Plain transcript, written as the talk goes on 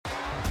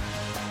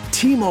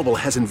T-Mobile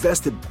has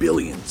invested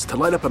billions to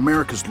light up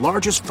America's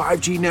largest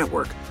 5G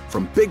network,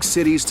 from big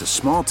cities to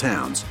small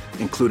towns,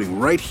 including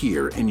right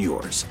here in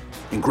yours.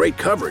 And great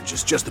coverage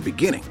is just the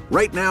beginning.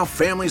 Right now,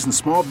 families and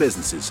small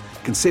businesses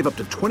can save up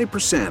to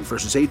 20%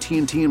 versus AT&T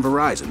and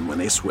Verizon when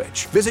they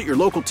switch. Visit your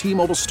local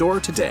T-Mobile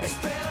store today.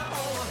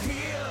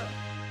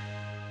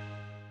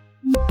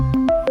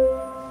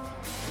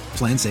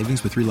 Plan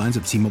savings with 3 lines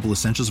of T-Mobile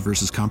Essentials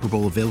versus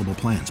comparable available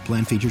plans.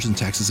 Plan features and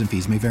taxes and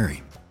fees may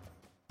vary.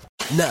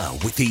 Now,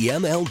 with the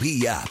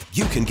MLB app,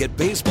 you can get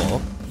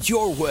baseball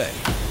your way.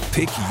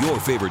 Pick your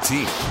favorite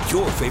team,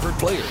 your favorite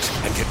players,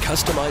 and get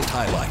customized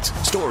highlights,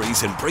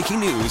 stories, and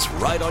breaking news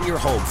right on your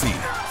home feed.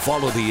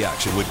 Follow the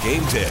action with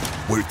Game Day,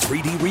 where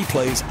 3D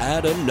replays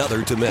add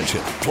another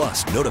dimension.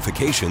 Plus,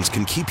 notifications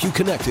can keep you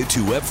connected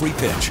to every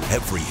pitch,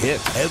 every hit,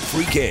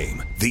 every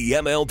game. The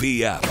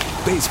MLB app.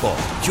 Baseball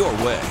your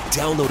way.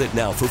 Download it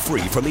now for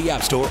free from the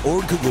App Store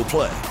or Google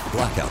Play.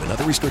 Blackout and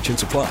other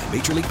restrictions apply.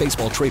 Major League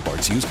Baseball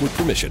trademarks used with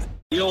permission.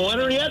 You don't want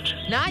her yet?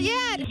 Not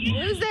yet.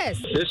 Who's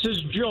this? This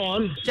is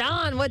John.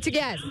 John, what's your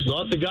guess?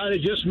 Not the guy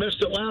that just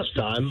missed it last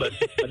time, but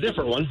a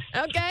different one.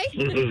 Okay.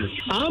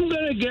 I'm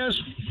going to guess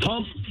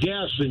pump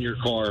gas in your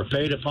car.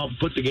 Pay to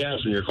put the gas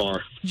in your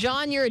car.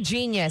 John, you're a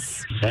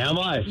genius. Am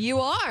I? You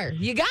are.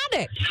 You got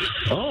it.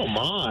 Oh,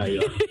 my.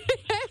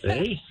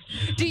 Hey?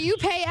 Do you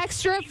pay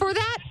extra for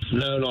that?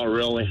 No, not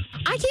really.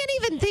 I can't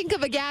even think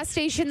of a gas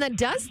station that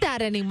does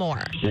that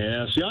anymore.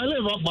 Yeah, see, I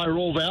live up by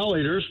Roll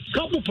Valley. There's a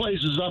couple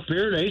places up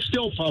here. They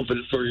still pumping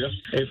it for you.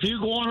 If you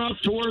go on up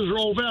towards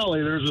Roll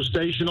Valley, there's a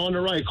station on the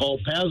right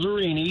called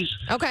Pazzarini's.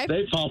 Okay.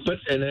 They pump it.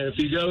 And then if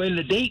you go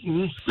into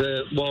Dayton,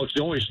 it's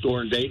the only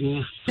store in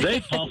Dayton,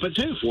 they pump it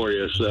too for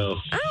you. So.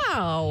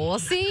 Oh, well,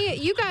 see,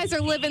 you guys are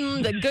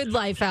living the good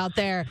life out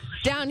there.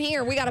 Down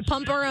here, we got to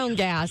pump our own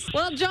gas.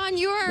 Well, John,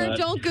 you are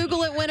Don't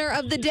Google It winner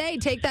of the day.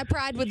 Take that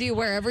pride with you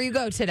wherever you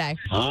go today.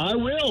 I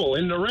will,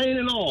 in the rain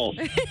and all.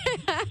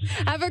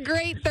 Have a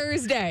great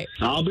Thursday.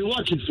 I'll be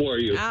watching for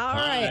you. All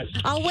right.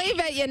 I'll wave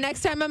at you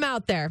next time I'm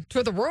out there.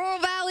 To the Rural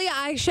Valley,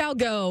 I shall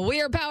go. We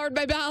are powered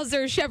by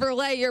Bowser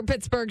Chevrolet, your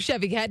Pittsburgh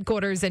Chevy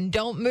headquarters. And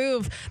don't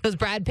move. Those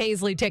Brad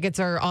Paisley tickets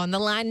are on the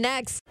line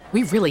next.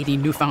 We really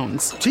need new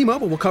phones.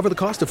 T-Mobile will cover the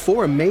cost of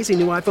 4 amazing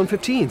new iPhone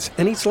 15s,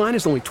 and each line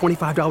is only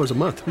 $25 a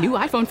month. New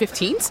iPhone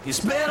 15s?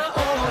 It's better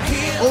over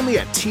here. Only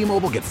at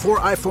T-Mobile, get 4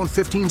 iPhone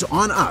 15s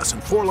on us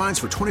and 4 lines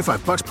for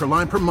 $25 per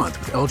line per month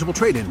with eligible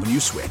trade-in when you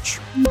switch.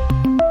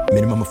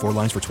 Minimum of 4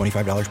 lines for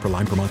 $25 per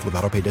line per month with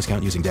autopay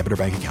discount using debit or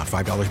bank account.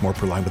 $5 more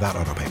per line without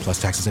autopay, plus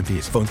taxes and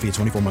fees. Phone fee at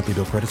 24 monthly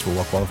bill credits for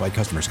well-qualified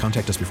customers.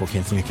 Contact us before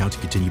canceling account to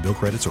continue bill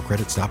credits or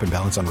credit stop and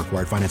balance on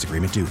required finance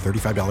agreement due.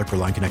 $35 per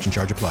line connection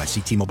charge applies.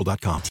 See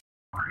T-Mobile.com.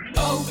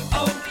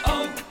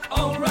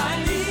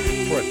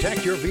 O'Reilly.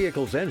 Protect your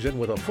vehicle's engine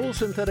with a full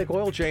synthetic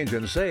oil change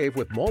and save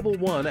with Mobil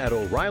 1 at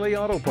O'Reilly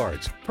Auto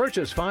Parts.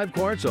 Purchase 5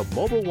 quarts of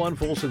Mobil 1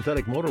 full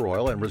synthetic motor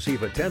oil and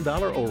receive a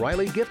 $10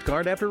 O'Reilly gift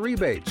card after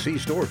rebate. See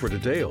store for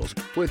details.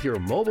 With your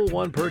Mobil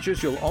 1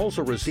 purchase, you'll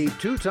also receive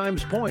 2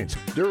 times points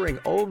during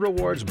O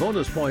Rewards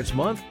Bonus Points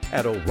Month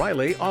at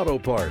O'Reilly Auto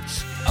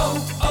Parts.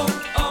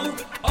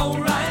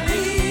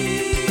 O'Reilly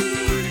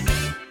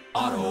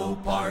Auto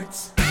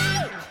Parts.